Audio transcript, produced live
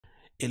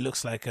it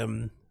looks like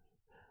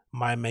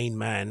my main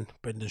man,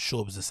 Brendan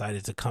Schaub, has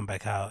decided to come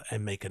back out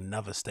and make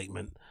another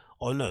statement,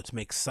 or no, to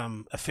make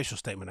some official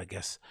statement, I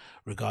guess,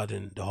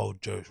 regarding the whole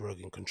Joe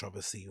Rogan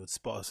controversy with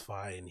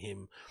Spotify and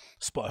him.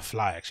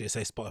 Spotify, actually, I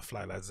say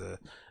Spotify, as a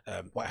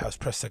White House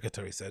press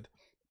secretary said.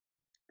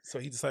 So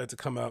he decided to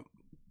come out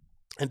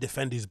and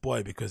defend his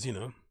boy because, you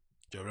know,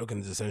 Joe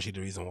Rogan is essentially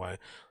the reason why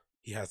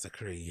he has the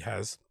career he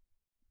has,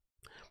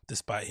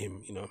 despite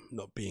him, you know,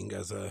 not being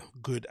as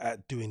good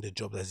at doing the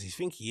job as you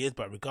think he is.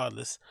 But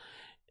regardless,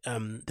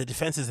 the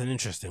defense is an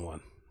interesting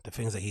one. The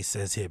things that he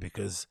says here,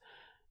 because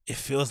it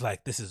feels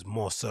like this is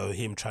more so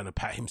him trying to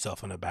pat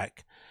himself on the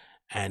back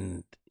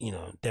and, you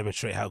know,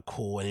 demonstrate how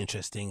cool and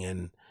interesting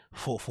and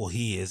thoughtful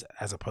he is,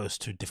 as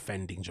opposed to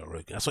defending Joe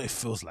Rogan. That's what it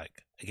feels like.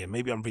 Again,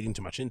 maybe I'm reading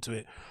too much into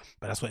it,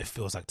 but that's what it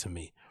feels like to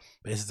me.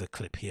 But this is a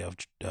clip here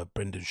of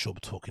Brendan Schaub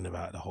talking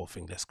about the whole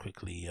thing. Let's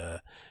quickly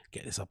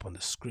get this up on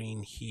the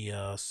screen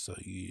here so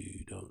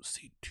you don't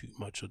see too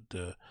much of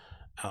the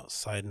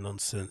outside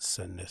nonsense,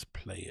 and let's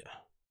play it.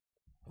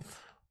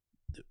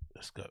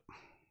 Let's go.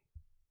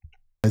 You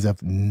guys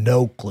have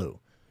no clue.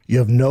 You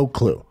have no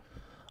clue.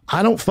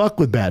 I don't fuck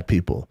with bad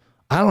people.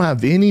 I don't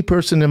have any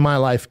person in my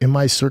life, in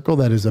my circle,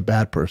 that is a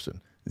bad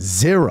person.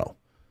 Zero.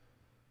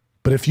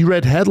 But if you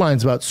read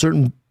headlines about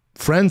certain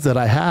friends that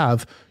I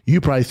have,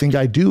 you probably think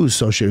I do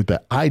associate with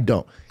that. I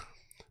don't.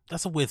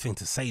 That's a weird thing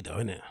to say, though,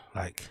 isn't it?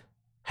 Like,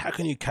 how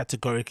can you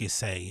categorically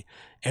say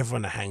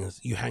everyone that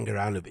you hang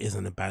around with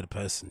isn't a bad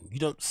person? You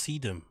don't see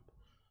them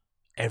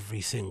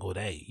every single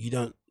day. You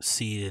don't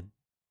see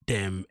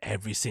them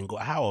every single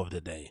hour of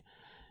the day.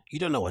 You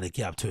don't know what they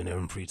get up to in their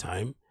own free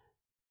time.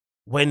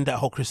 When that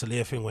whole Chris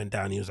D'Elia thing went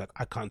down, he was like,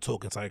 I can't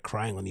talk, and started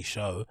crying on his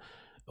show.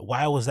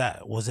 Why was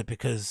that? Was it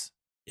because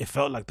it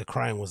felt like the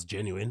crying was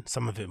genuine?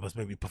 Some of it was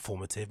maybe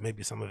performative.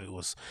 Maybe some of it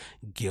was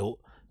guilt,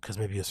 because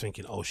maybe he was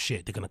thinking, oh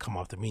shit, they're going to come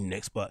after me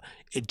next. But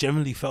it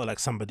generally felt like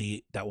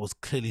somebody that was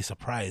clearly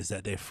surprised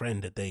that their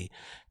friend that they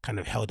kind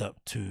of held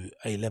up to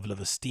a level of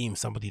esteem,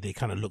 somebody they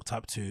kind of looked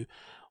up to,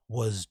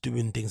 was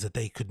doing things that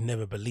they could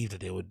nenever believe that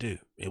they would do.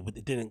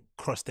 It didn't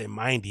cross their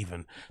mind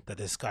even that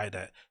this guy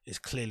that is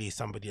clearly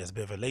somebody as a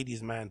bit of a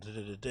ladies' man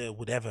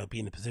would ever be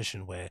in a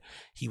position where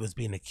he was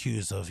being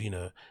accused of, you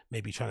know,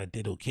 maybe trying to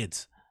diddle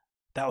kids.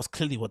 That was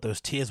clearly what those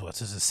tears were.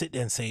 So to sit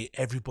there and say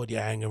everybody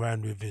I hang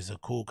around with is a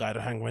cool guy, to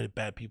hang around with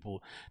bad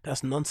people,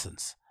 that's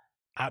nonsense.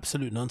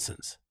 Absolute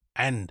nonsense.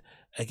 And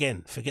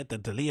again, forget the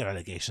D'Elia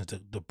allegations.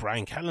 The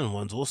Brian Callen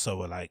ones also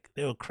were like,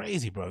 they were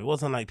crazy, bro. It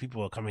wasn't like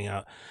people were coming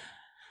out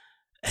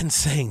and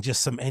saying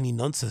just some any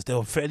nonsense. There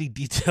were fairly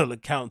detailed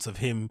accounts of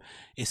him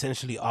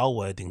essentially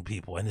R-wording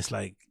people, and it's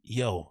like,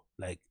 yo,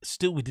 like,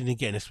 still we didn't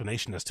get an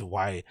explanation as to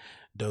why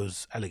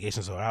those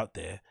allegations are out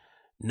there.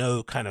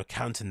 No kind of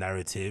counter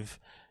narrative.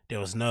 There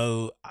was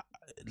no,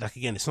 like,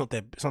 again, it's not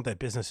their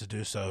business to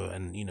do so,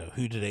 and, you know,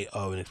 who do they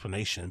owe an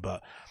explanation?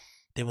 But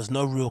there was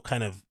no real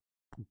kind of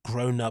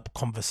grown up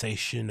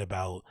conversation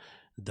about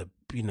the,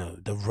 you know,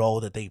 the role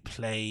that they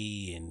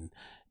play and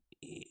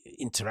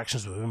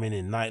interactions with women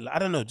in night. I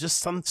don't know, just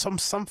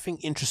something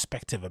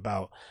introspective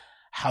about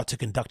how to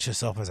conduct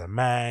yourself as a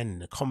man in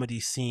the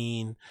comedy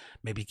scene,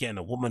 maybe getting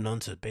a woman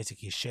on to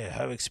basically share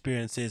her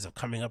experiences of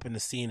coming up in the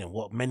scene and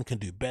what men can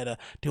do better.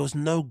 There was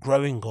no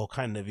growing or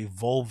kind of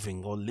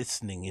evolving or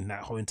listening in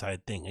that whole entire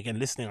thing. Again,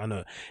 listening, I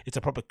know it's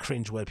a proper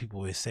cringe word people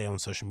always say on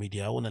social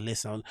media, I want to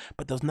listen,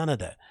 but there was none of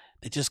that.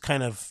 They just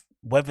kind of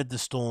weathered the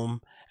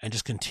storm and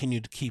just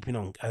continued keeping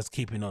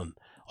on.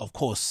 Of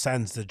course,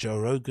 sans the Joe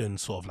Rogan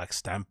sort of like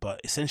stamp,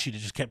 but essentially they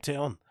just kept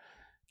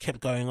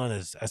going on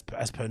as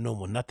per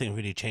normal. Nothing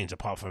really changed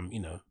apart from, you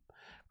know,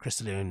 Chris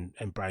D'Elia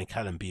and Brian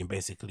Callen being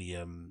basically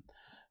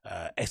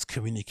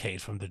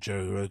excommunicated from the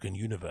Joe Rogan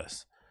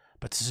universe.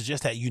 But to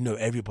suggest that you know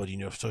everybody in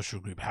your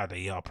social group how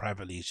they are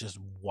privately is just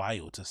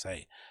wild to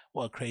say.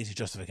 What a crazy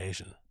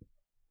justification.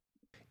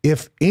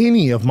 If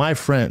any of my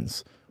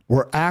friends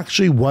were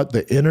actually what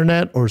the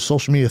internet or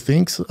social media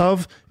thinks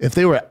of, if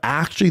they were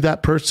actually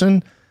that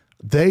person,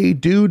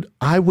 dude,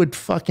 I would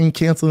fucking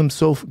cancel them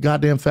so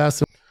goddamn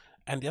fast.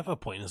 And the other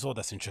point is all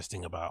that's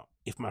interesting about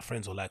if my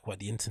friends are like what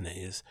the internet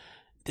is,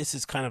 this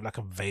is kind of like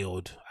a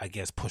veiled, I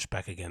guess,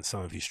 pushback against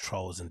some of these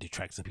trolls and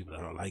detractors and people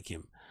that don't like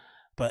him.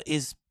 But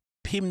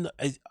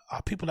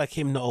are people like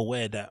him not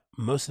aware that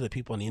most of the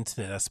people on the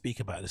internet that speak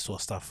about this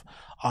sort of stuff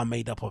are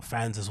made up of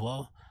fans as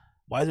well?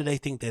 Why do they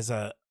think there's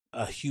a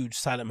huge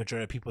silent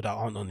majority of people that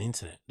aren't on the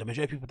internet? The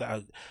majority of people that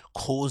are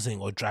causing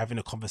or driving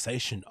a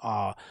conversation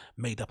are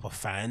made up of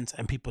fans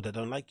and people that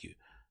don't like you.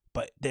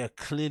 But there are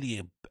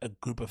clearly a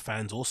group of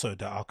fans also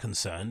that are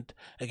concerned.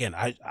 Again,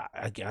 I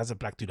as a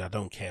black dude, I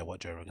don't care what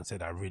Joe Rogan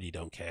said. I really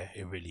don't care.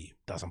 It really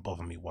doesn't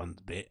bother me one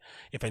bit.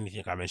 If anything,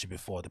 like I mentioned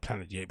before, the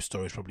Planet of the Apes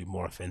story is probably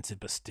more offensive,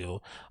 but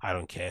still, I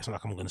don't care. It's not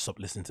like I'm going to stop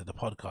listening to the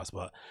podcast,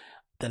 but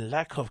the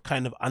lack of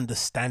kind of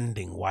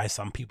understanding why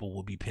some people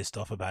will be pissed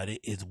off about it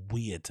is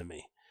weird to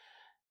me.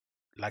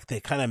 Like, they're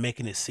kind of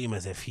making it seem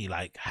as if he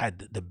like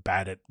had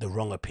the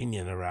wrong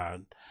opinion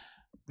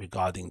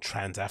regarding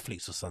trans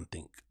athletes or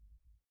something.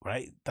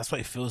 Right? That's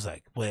what it feels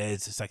like.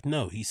 Whereas it's like,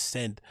 no, he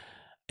said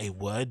a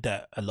word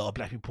that a lot of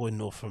black people in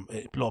a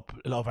lot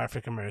of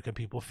African American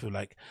people feel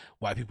like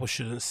white people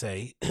shouldn't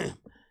say.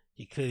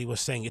 He clearly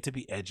was saying it to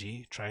be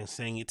edgy,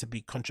 saying it to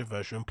be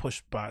controversial and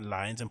push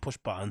lines and push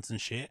buttons and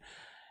shit.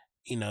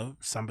 You know,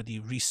 somebody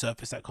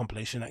resurfaced that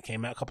compilation that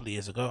came out a couple of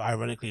years ago.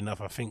 Ironically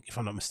enough, I think, if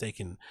I'm not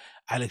mistaken,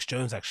 Alex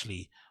Jones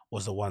actually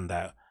was the one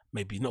that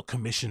maybe not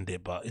commissioned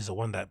it, but is the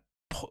one that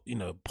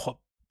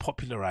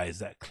popularized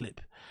that clip.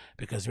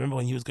 Because remember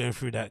when he was going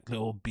through that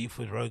little beef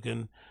with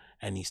Rogan,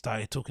 and he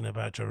started talking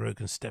about Joe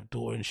Rogan's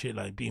stepdaughter and shit,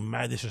 like being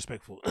mad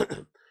disrespectful.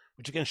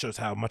 Which again shows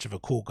how much of a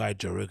cool guy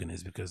Joe Rogan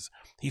is, because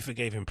he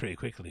forgave him pretty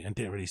quickly and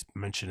didn't really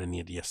mention any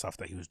of the stuff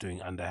that he was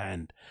doing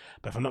underhand.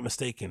 But if I'm not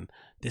mistaken,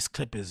 this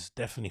clip is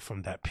definitely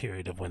from that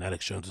period of when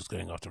Alex Jones was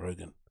going after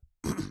Rogan.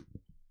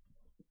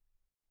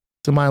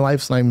 To my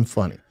life's not even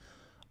funny.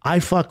 I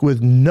fuck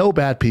with no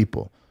bad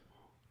people.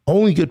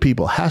 Only good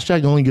people.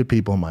 Hashtag only good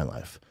people in my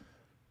life.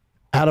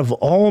 Out of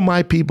all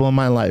my people in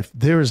my life,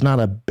 there is not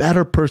a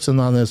better person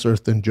on this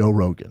earth than Joe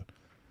Rogan.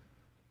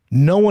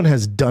 No one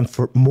has done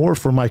more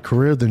for my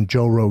career than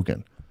Joe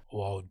Rogan.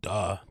 Well,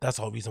 duh. That's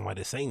the whole reason why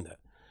they're saying that.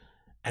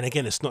 And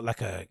again, it's not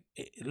like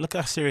look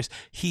how serious.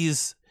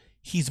 He's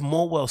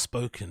more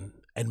well-spoken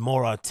and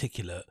more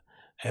articulate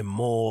and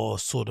more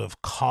sort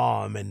of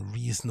calm and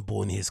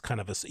reasonable in his kind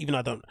of, even though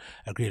I don't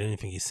agree with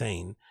anything he's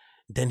saying,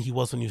 than he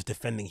was when he was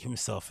defending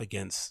himself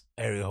against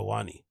Ariel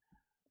Helwani.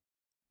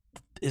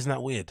 Isn't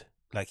that weird?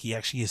 Like, he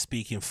actually is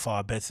speaking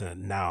far better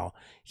now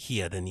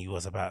here than he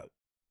was about.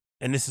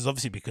 And this is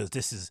obviously because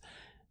this is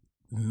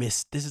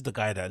the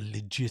guy that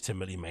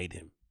legitimately made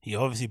him. He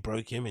obviously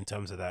broke him in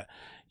terms of that,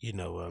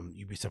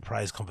 you'd be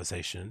surprised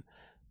conversation.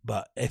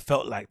 But it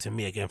felt like to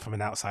me, again, from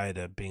an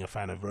outsider being a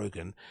fan of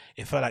Rogan,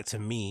 it felt like to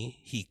me,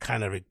 he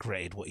kind of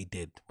regretted what he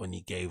did when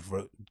he gave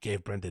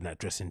Brendan that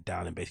dressing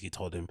down and basically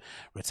told him,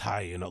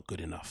 retire, you're not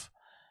good enough.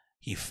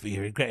 He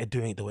regretted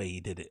doing it the way he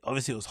did it.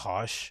 Obviously, it was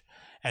harsh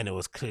and it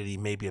was clearly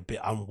maybe a bit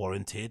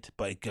unwarranted,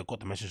 but it got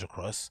the message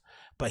across.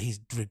 But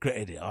he's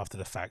regretted it after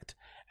the fact.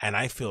 And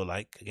I feel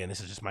like, again, this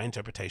is just my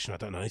interpretation, I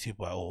don't know these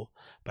people at all,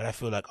 but I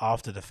feel like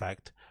after the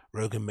fact,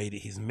 Rogan made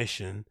it his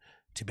mission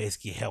to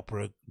basically help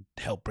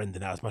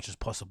Brendan out as much as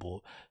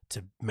possible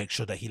to make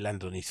sure that he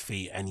landed on his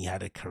feet and he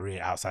had a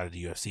career outside of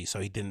the UFC, so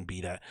he didn't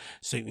be that.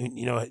 So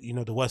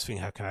the worst thing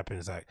that can happen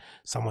is like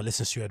someone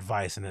listens to your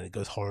advice and then it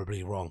goes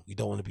horribly wrong. You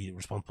don't want to be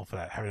responsible for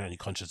that. Having that on your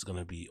conscience is going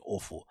to be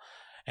awful.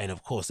 And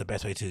of course, the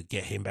best way to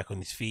get him back on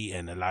his feet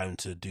and allow him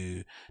to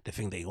do the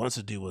thing that he wants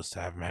to do was to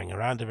have him hang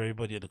around with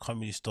everybody at the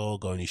Comedy Store,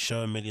 go on his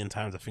show a million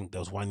times. I think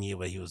there was 1 year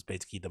where he was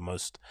basically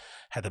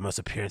had the most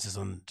appearances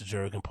on the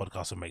Joe Rogan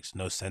podcast, which makes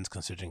no sense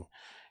considering,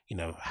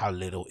 how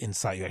little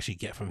insight you actually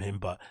get from him.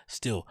 But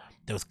still,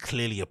 there was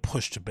clearly a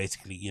push to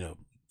basically,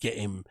 get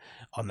him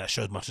on that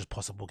show as much as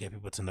possible, get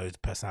people to know his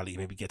personality,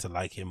 maybe get to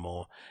like him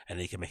more, and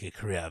they can make a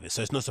career out of it.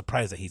 So it's no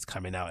surprise that he's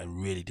coming out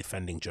and really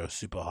defending Joe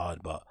super hard,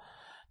 but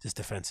this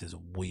defense is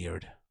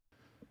weird.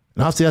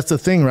 And obviously that's the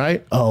thing,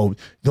 right? Oh,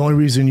 the only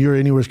reason you're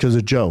anywhere is because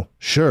of Joe.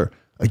 Sure.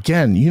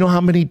 Again, you know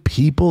how many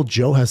people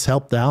Joe has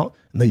helped out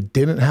and they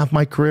didn't have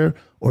my career,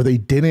 or they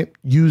didn't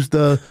use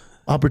the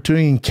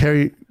opportunity and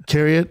carry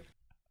it?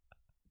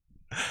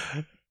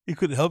 He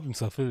couldn't help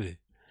himself, could he?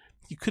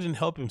 He couldn't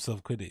help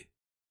himself, could he?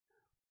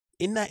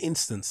 In that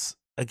instance,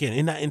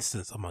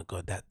 oh my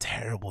God, that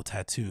terrible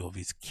tattoo of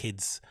his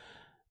kids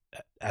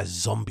as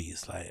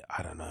zombies. Like,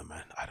 I don't know,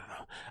 man. I don't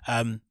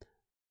know.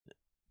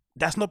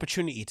 That's an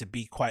opportunity to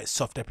be quite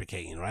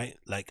self-deprecating, right?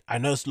 Like, I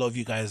know a lot of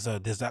you guys,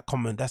 that's a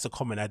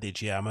common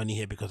adage, yeah, I'm only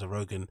here because of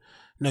Rogan.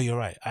 No, you're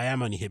right. I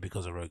am only here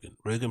because of Rogan.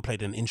 Rogan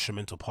played an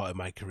instrumental part of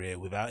my career.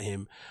 Without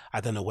him, I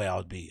don't know where I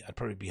would be. I'd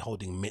probably be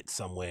holding mitts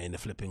somewhere in the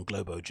flipping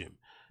Globo gym.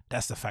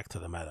 That's the fact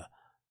of the matter.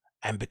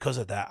 And because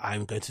of that,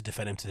 I'm going to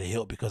defend him to the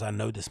hilt because I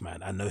know this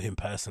man. I know him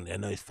personally. I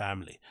know his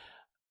family.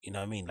 You know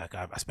what I mean? Like,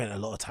 I spent a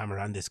lot of time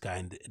around this guy,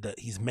 and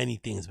he's many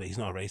things, but he's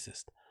not a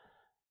racist.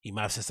 He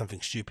might have said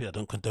something stupid. I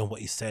don't condone what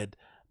he said,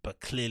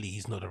 but clearly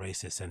he's not a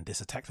racist. And this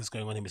attack that's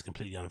going on him is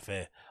completely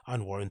unfair,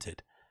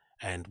 unwarranted.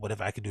 And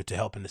whatever I can do to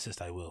help and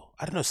assist, I will.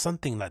 I don't know,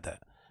 something like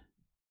that.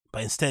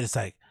 But instead, it's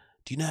like,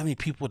 do you know how many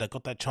people that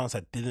got that chance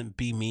that didn't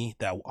be me,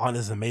 that aren't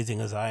as amazing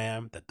as I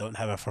am, that don't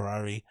have a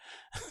Ferrari,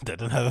 that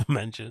don't have a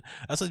mansion?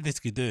 That's what he's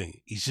basically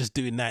doing. He's just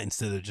doing that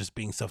instead of just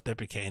being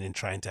self-deprecating and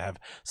trying to have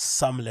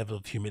some level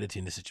of humility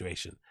in the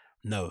situation.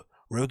 No,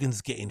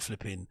 Rogan's getting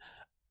flipping,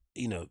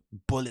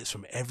 bullets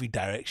from every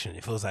direction.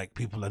 It feels like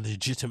people are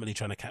legitimately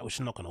trying to cancel, which is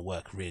not going to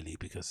work really,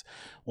 because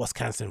what's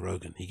canceling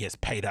Rogan? He gets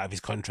paid out of his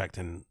contract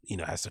and,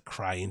 has to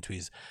cry into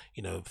his,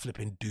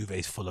 flipping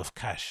duvets full of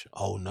cash.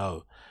 Oh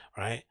no,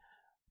 right?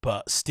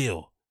 But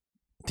still,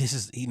 this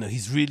is,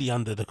 he's really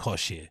under the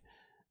cosh here.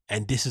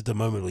 And this is the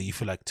moment where you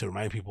feel like to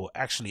remind people,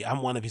 actually,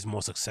 I'm one of his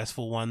more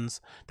successful ones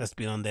that's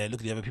been on there.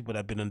 Look at the other people that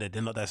have been on there.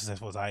 They're not that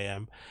successful as I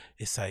am.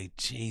 It's like,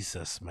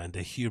 Jesus, man,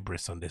 the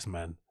hubris on this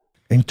man.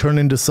 And turn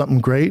into something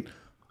great.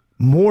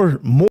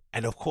 More.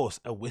 And of course,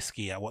 a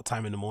whiskey at what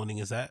time in the morning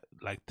is that?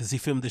 Like, does he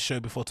film this show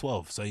before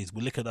 12? So he's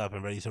liquored up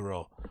and ready to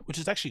roll, which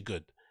is actually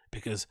good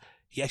because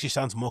he actually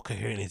sounds more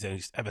coherent than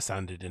he's ever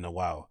sounded in a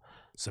while.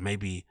 So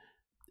maybe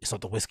it's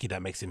not the whiskey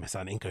that makes him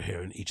sound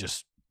incoherent. He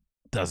just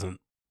doesn't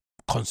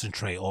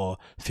concentrate or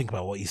think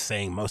about what he's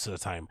saying most of the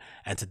time.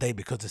 And today,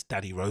 because it's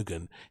Daddy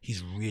Rogan,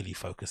 he's really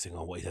focusing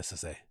on what he has to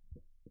say.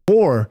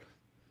 More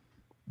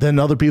than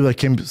other people that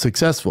came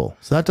successful.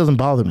 So that doesn't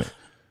bother me.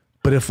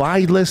 But if I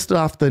list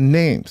off the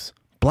names,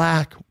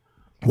 black,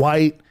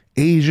 white,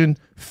 Asian,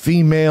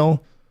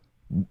 female,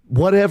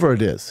 whatever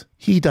it is,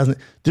 he doesn't.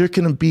 There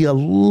can be a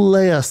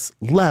less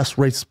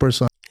racist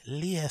person.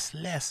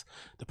 Less.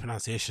 The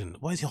pronunciation.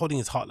 Why is he holding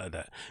his heart like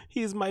that?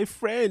 He's my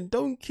friend.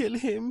 Don't kill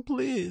him,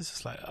 please.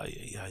 It's like, oh,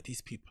 yeah,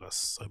 these people are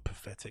so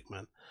pathetic,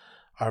 man.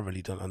 I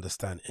really don't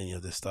understand any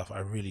of this stuff. I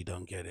really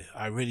don't get it.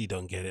 I really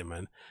don't get it,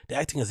 man. They're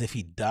acting as if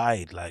he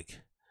died.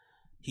 Like,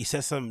 he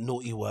says some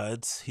naughty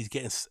words. He's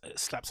getting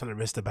slaps on the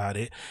wrist about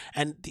it.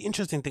 And the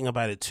interesting thing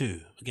about it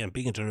too, again,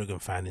 being a Joe Rogan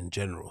fan in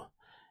general,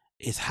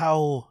 is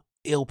how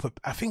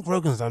I think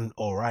Rogan's done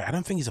all right. I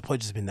don't think his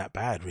apology has been that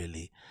bad,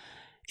 really.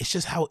 It's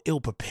just how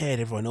ill-prepared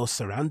everyone else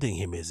surrounding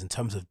him is in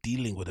terms of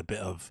dealing with a bit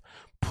of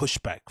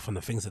pushback from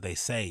the things that they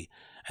say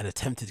and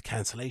attempted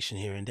cancellation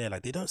here and there.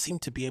 Like, they don't seem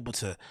to be able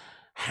to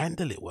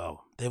handle it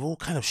well. They're all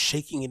kind of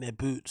shaking in their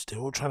boots. They're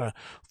all trying to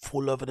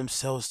fall over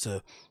themselves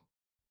to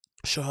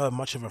show how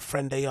much of a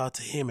friend they are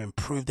to him and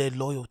prove their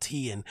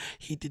loyalty, and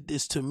he did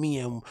this to me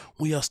and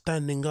we are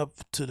standing up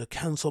to the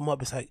cancel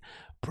mob. It's like,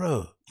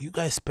 bro, you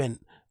guys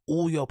spent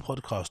all your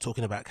podcasts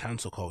talking about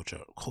cancel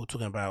culture,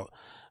 talking about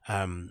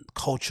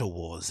culture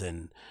wars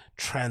and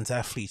trans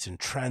athletes and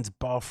trans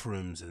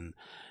bathrooms and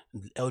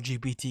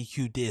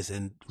LGBTQ this,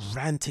 and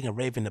ranting and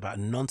raving about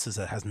nonsense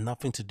that has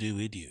nothing to do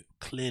with you.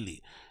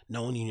 Clearly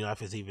no one in your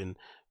life is even,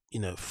 you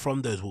know,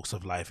 from those walks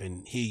of life,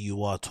 and here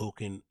you are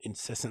talking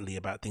incessantly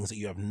about things that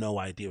you have no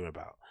idea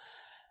about.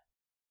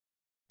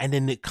 And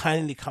then it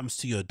kindly comes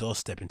to your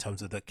doorstep in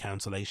terms of the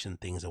cancellation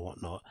things and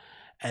whatnot.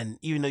 And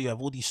even though you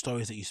have all these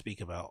stories that you speak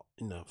about,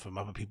 you know, from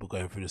other people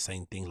going through the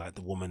same thing, like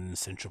the woman in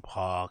Central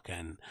Park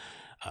and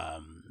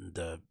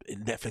the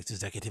Netflix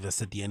executive that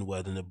said the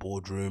N-word in the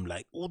boardroom,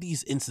 like all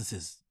these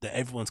instances that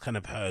everyone's kind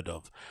of heard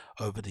of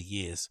over the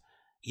years,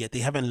 yet they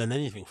haven't learned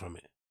anything from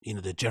it. You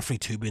know, the Jeffrey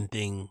Toobin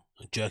thing,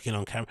 jerking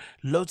on camera,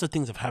 loads of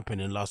things have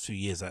happened in the last few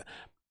years that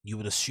you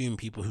would assume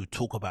people who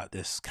talk about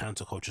this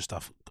counterculture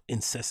stuff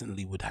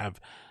incessantly would have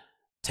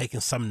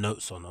taken some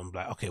notes on. I'm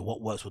like, okay, what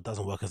works, what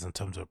doesn't work, as in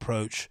terms of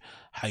approach,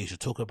 how you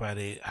should talk about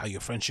it, how your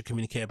friends should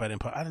communicate about it.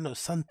 I don't know,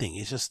 something.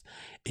 It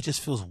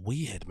just feels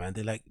weird, man.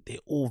 They're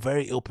all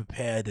very ill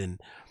prepared. And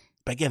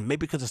but again,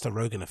 maybe because it's the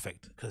Rogan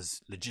effect,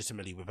 because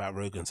legitimately without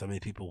Rogan, so many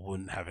people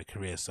wouldn't have a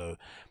career. So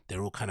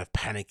they're all kind of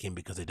panicking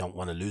because they don't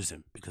want to lose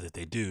him. Because if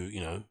they do,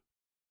 you know,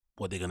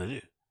 what they're gonna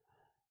do.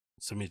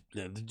 So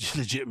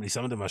legitimately,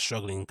 some of them are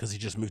struggling because he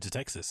just moved to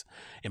Texas.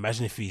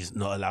 Imagine if he's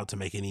not allowed to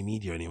make any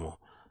media anymore.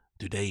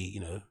 Do they, you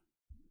know,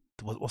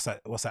 what's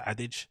that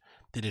adage?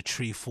 Did a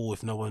tree fall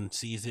if no one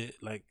sees it?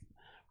 Like,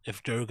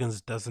 if Joe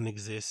Rogan's doesn't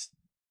exist,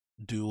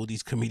 do all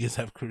these comedians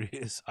have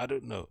careers? I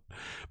don't know.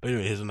 But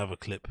anyway, here's another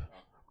clip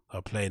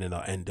I'll play and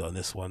I'll end on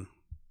this one.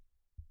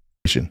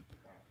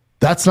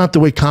 That's not the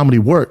way comedy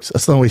works.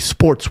 That's not the way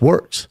sports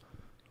works.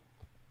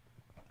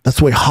 That's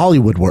the way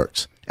Hollywood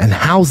works. And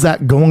how's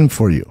that going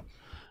for you?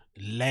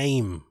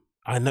 Lame.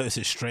 I noticed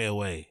it straight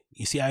away.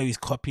 You see how he's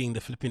copying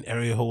the flipping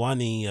Ariel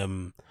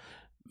Helwani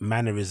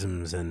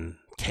mannerisms and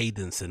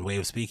cadence and way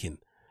of speaking.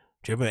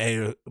 Do you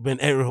remember when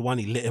Ariel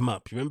Helwani lit him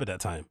up? You remember that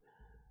time?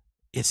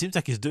 It seems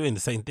like he's doing the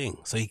same thing.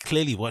 So he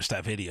clearly watched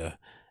that video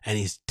and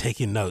he's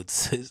taking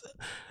notes.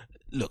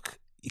 Look,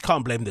 you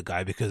can't blame the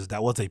guy, because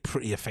that was a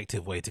pretty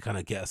effective way to kind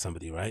of get at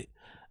somebody, right?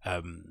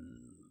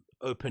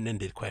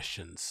 Open-ended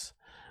questions,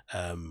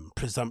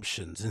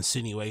 presumptions,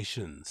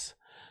 insinuations,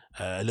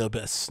 a little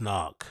bit of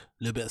snark,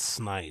 a little bit of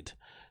snide.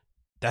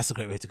 That's a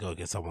great way to go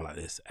against someone like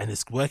this. And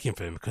it's working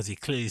for him, because he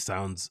clearly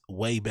sounds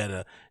way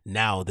better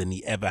now than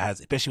he ever has,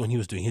 especially when he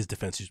was doing his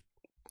defense. He's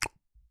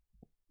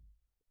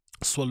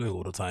swallowing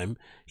all the time.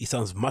 He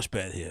sounds much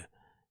better here.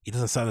 He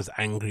doesn't sound as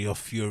angry or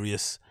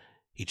furious.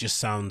 He just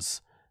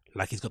sounds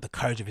like he's got the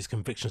courage of his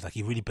convictions, like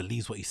he really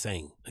believes what he's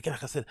saying. Again,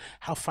 like I said,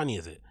 how funny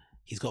is it?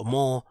 He's got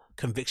more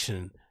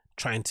conviction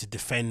trying to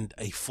defend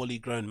a fully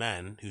grown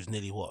man who's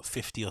nearly, what,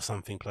 50 or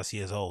something plus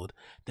years old,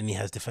 than he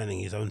has defending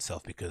his own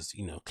self, because,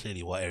 you know,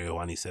 clearly what Ariel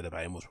Helwani said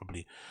about him was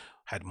probably,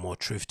 had more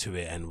truth to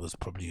it and was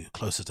probably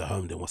closer to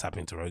home than what's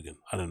happening to Rogan.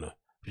 I don't know.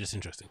 It's just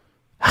interesting.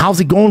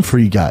 How's it going for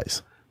you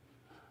guys?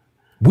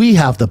 We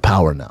have the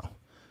power now.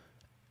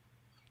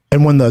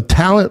 And when the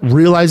talent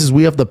realizes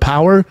we have the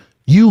power,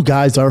 you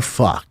guys are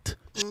fucked.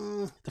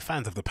 The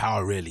fans have the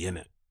power, really,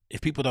 innit?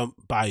 If people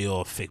don't buy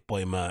your Thick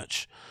Boy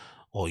merch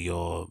or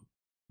your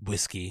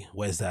whiskey,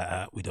 where's that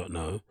at? We don't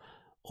know.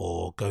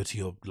 Or go to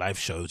your live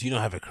shows, you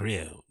don't have a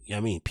career. You know what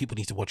I mean? People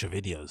need to watch your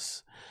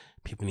videos.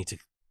 People need to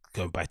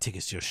go and buy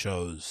tickets to your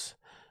shows.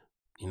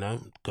 You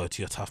know, go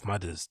to your Tough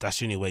Mudders. That's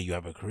the only way you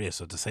have a career.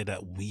 So to say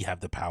that we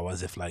have the power,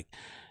 as if like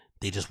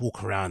they just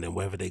walk around and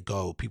wherever they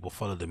go, people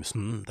follow them.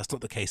 That's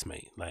not the case,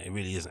 mate. Like, it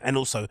really isn't. And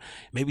also,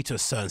 maybe to a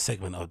certain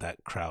segment of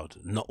that crowd,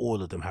 not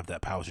all of them have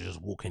that power to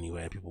just walk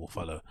anywhere and people will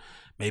follow.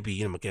 Maybe,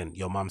 you know, again,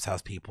 your mum's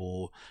house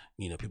people,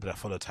 you know, people that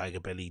follow Tiger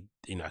Belly,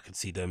 you know, I could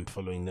see them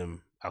following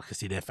them. I could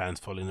see their fans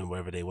following them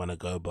wherever they want to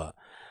go. But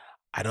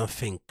I don't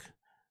think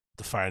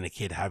the Fire and the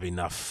Kid have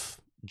enough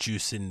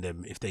juice in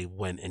them if they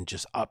went and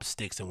just up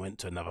sticks and went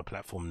to another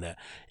platform that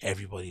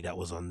everybody that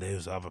was on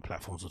those other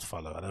platforms would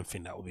follow. I don't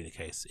think that would be the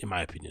case, in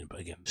my opinion.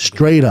 But again,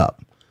 straight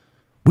up,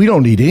 we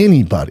don't need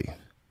anybody.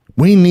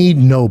 We need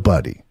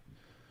nobody.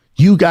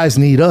 You guys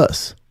need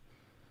us.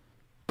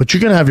 But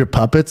you're going to have your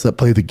puppets that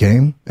play the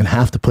game and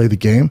have to play the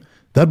game.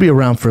 They'll be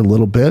around for a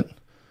little bit,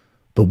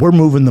 but we're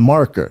moving the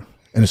marker,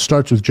 and it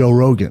starts with Joe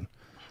Rogan.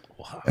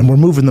 Wow. And we're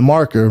moving the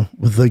marker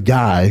with the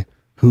guy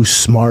who's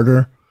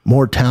smarter,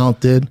 more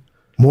talented,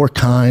 more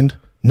kind,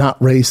 not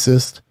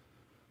racist,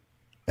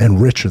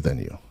 and richer than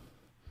you.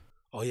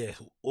 Oh yeah,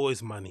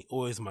 always money,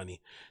 always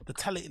money. The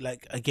talent,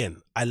 like,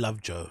 again, I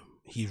love Joe.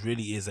 He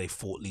really is a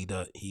thought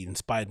leader. He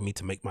inspired me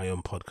to make my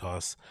own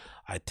podcast.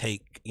 I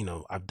take, you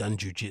know, I've done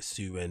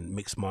jiu-jitsu and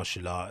mixed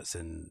martial arts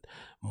and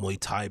Muay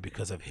Thai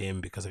because of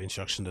him, because of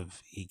instruction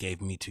of he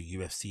gave me to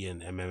UFC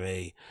and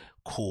MMA.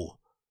 Cool.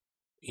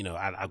 You know,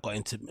 I got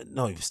into,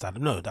 no, even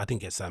stand-up. No, I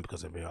didn't get stand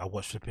because of him. I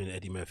watched flipping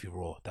Eddie Murphy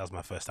Raw. That was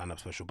my first stand-up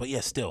special. But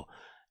yeah, still,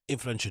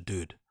 influential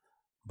dude.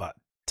 But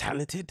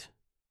talented?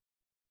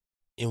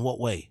 In what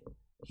way?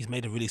 He's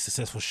made a really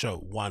successful show.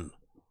 One,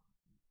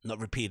 not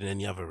repeated in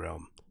any other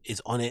realm. Is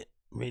on it,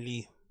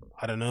 really?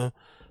 I don't know.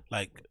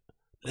 Like,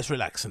 let's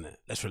relax in it.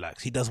 Let's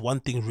relax. He does one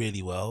thing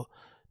really well.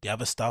 The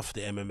other stuff,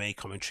 the MMA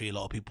commentary, a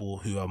lot of people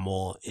who are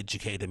more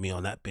educated than me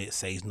on that bit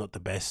say he's not the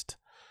best.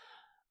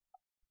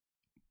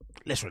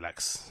 Let's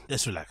relax.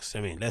 Let's relax.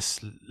 I mean, let's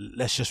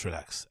just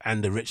relax.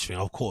 And the rich thing,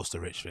 of course, the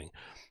rich thing.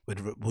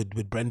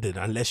 With Brendan,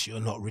 unless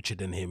you're not richer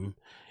than him,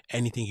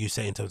 anything you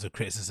say in terms of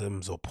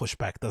criticisms or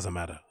pushback doesn't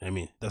matter. I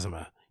mean, doesn't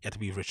matter. You have to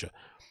be richer.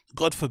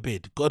 God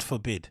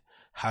forbid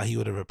how he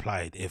would have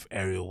replied if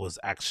Ariel was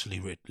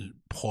actually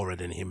poorer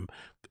than him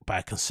by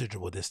a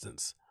considerable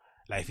distance.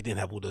 Like, if he didn't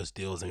have all those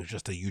deals and he was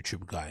just a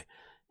YouTube guy,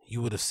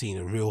 you would have seen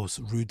a real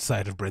rude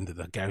side of Brendan,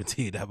 I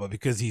guarantee you that. But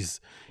because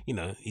he's, you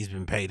know, he's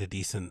been paid a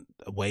decent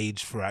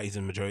wage throughout his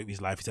majority of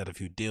his life, he's had a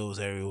few deals,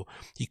 Ariel,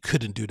 he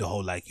couldn't do the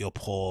whole, like, you're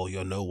poor,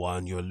 you're no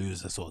one, you're a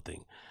loser sort of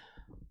thing.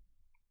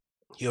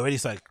 He already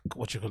started,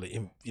 what you call it,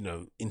 you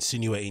know,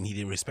 insinuating he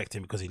didn't respect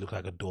him because he looked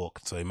like a dork.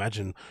 So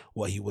imagine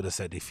what he would have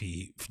said if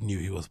he knew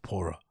he was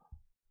poorer.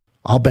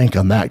 I'll bank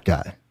on that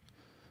guy.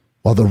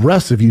 While the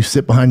rest of you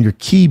sit behind your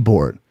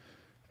keyboard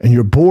and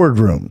your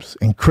boardrooms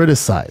and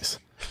criticize.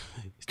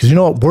 Because you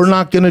know what we're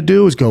not going to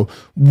do is go,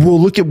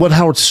 well, look at what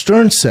Howard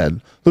Stern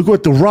said. Look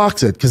what The Rock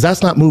said, because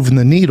that's not moving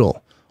the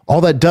needle.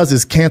 All that does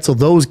is cancel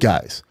those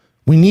guys.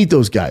 We need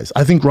those guys.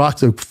 I think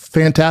Rock's a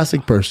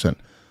fantastic person.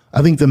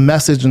 I think the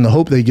message and the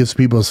hope that he gives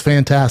people is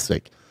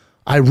fantastic.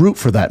 I root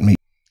for that meat.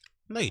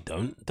 No, you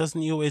don't.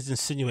 Doesn't he always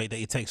insinuate that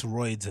he takes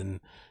roids and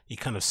he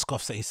kind of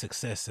scoffs at his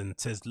success and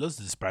says loads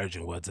of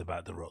disparaging words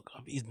about The Rock?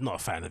 He's not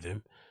a fan of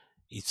him.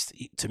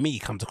 To me, he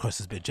comes across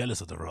as a bit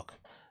jealous of The Rock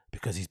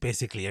because he's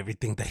basically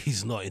everything that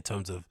he's not in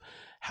terms of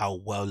how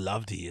well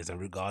loved he is and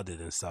regarded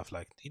and stuff.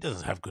 Like, he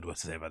doesn't have good words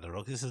to say about The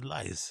Rock. This is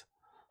lies.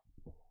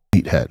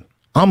 Meathead.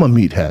 I'm a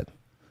meathead.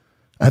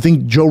 I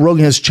think Joe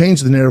Rogan has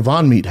changed the narrative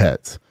on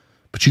meatheads.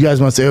 But you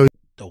guys might say, oh,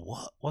 the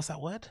what? What's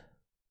that word?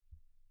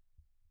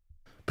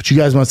 But you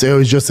guys might say, oh,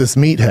 he's just this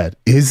meathead.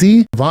 Is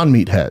he? On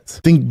meatheads.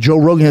 I think Joe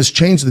Rogan has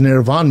changed the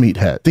narrative on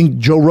meathead. I think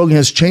Joe Rogan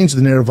has changed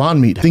the narrative on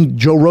meathead. I think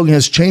Joe Rogan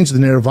has changed the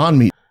narrative on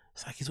meathead.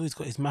 It's like he's always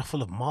got his mouth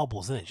full of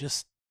marbles, isn't it?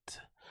 Just,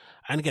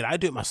 and again, I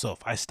do it myself.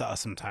 I stutter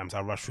sometimes. I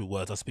rush through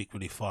words. I speak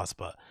really fast,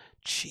 but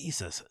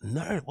Jesus,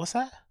 nerd, what's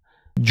that?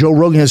 Joe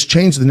Rogan has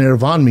changed the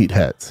narrative on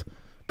meatheads.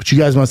 But you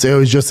guys might say, oh,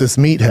 he's just this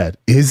meathead.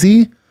 Is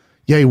he?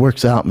 Yeah, he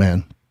works out,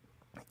 man.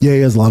 Yeah,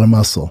 he has a lot of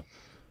muscle.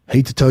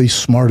 Hate to tell you, he's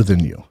smarter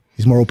than you.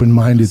 He's more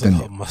open-minded than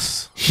you.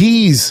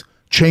 He's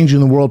changing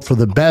the world for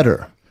the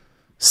better.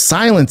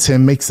 Silence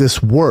him makes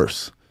this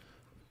worse.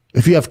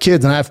 If you have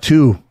kids, and I have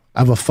two, I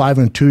have a 5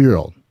 and a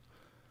 2-year-old.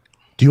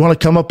 Do you want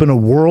to come up in a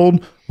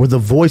world where the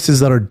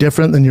voices that are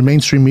different than your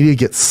mainstream media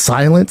get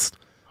silenced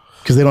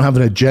because they don't have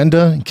an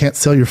agenda and can't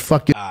sell your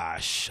fucking...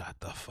 Shut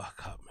the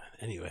fuck up, man.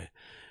 Anyway,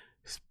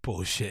 it's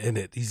bullshit,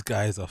 innit? These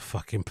guys are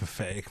fucking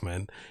pathetic,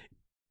 man.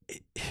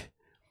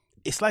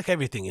 It's like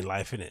everything in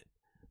life, innit?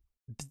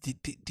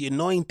 The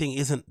annoying thing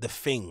isn't the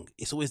thing.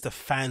 It's always the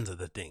fans of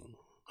the thing,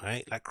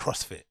 right? Like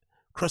CrossFit.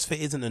 CrossFit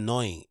isn't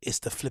annoying. It's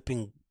the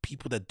flipping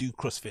people that do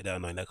CrossFit that are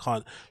annoying. They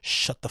can't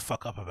shut the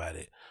fuck up about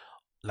it.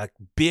 Like,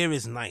 beer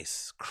is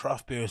nice.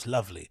 Craft beer is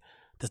lovely.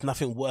 There's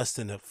nothing worse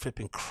than a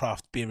flipping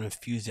craft beer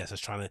enthusiast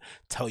that's trying to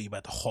tell you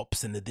about the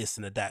hops and the this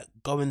and the that.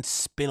 Go and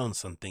spin on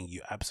something,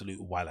 you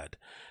absolute wallad.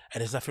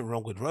 And there's nothing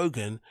wrong with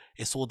Rogan.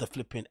 It's all the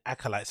flipping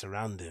acolytes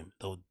around him,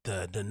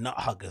 the nut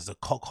huggers, the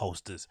cock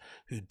holsters,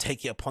 who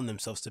take it upon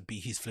themselves to be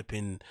his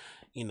flipping,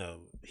 you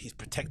know, his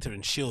protector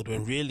and shield.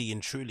 When really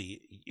and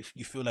truly, if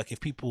you feel like if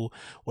people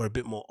were a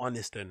bit more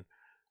honest and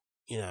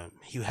you know,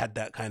 he had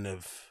that kind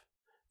of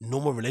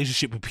normal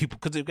relationship with people,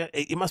 because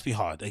it must be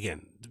hard.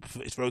 Again,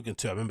 it's Rogan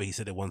too. I remember he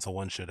said it once on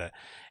one show that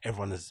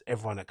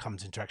everyone that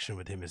comes interaction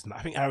with him is not,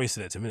 I think Ari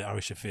said it to me,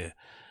 Ari Shafir.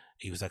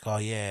 He was like, oh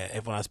yeah,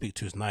 everyone I speak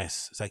to is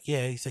nice. It's like,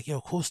 yeah. He's like, yeah,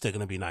 of course they're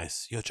gonna be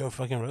nice. You're Joe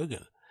fucking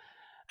Rogan.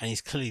 And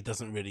he's clearly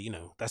doesn't really, you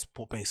know, that's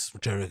what makes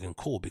Joe Rogan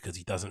cool, because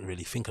he doesn't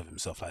really think of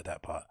himself like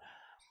that. But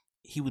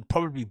he would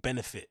probably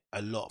benefit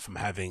a lot from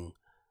having,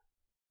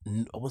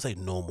 I won't say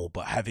normal,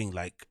 but having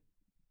like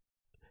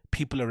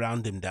people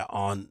around him that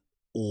aren't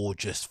all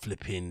just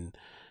flipping,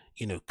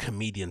 you know,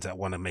 comedians that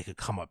want to make a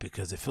come up,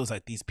 because it feels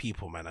like these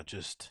people, man, are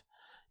just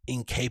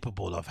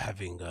incapable of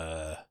having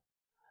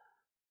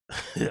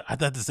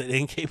I'd have to say they're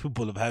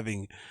incapable of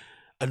having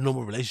a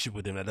normal relationship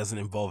with him that doesn't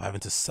involve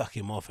having to suck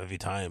him off every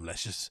time.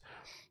 Let's just,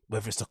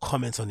 whether it's the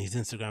comments on his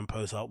Instagram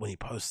posts, or when he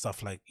posts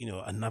stuff like, you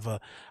know,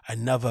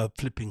 another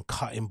flipping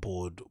cutting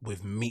board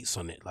with meats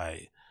on it,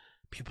 like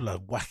people are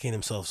whacking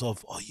themselves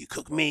off. Oh, you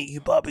cook meat,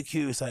 you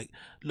barbecue. It's like,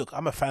 look,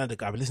 I'm a fan of the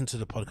guy. I've listened to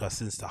the podcast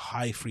since the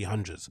high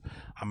 300s.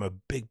 I'm a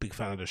big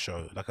fan of the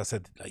show. Like I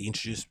said,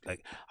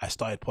 like, I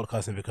started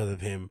podcasting because of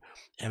him,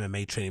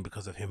 MMA training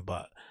because of him.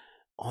 But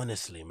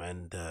honestly,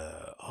 man,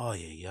 the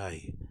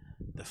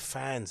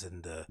fans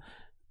and the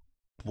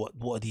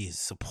what are these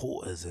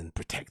supporters and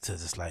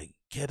protectors? It's like,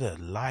 get a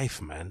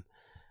life, man.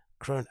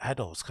 Grown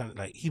adults, kind of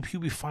like,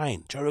 he'll be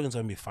fine. Joe Rogan's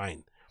gonna be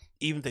fine.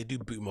 Even if they do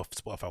boot him off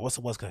Spotify, what's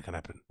the worst that can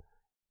happen?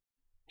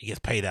 He gets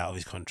paid out of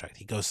his contract.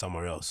 He goes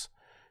somewhere else.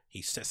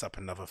 He sets up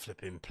another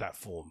flipping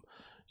platform.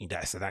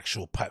 That's an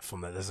actual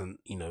platform that doesn't,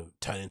 you know,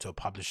 turn into a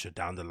publisher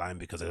down the line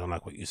because they don't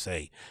like what you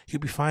say. He'll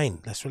be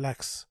fine. Let's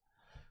relax.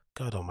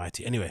 God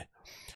almighty. Anyway,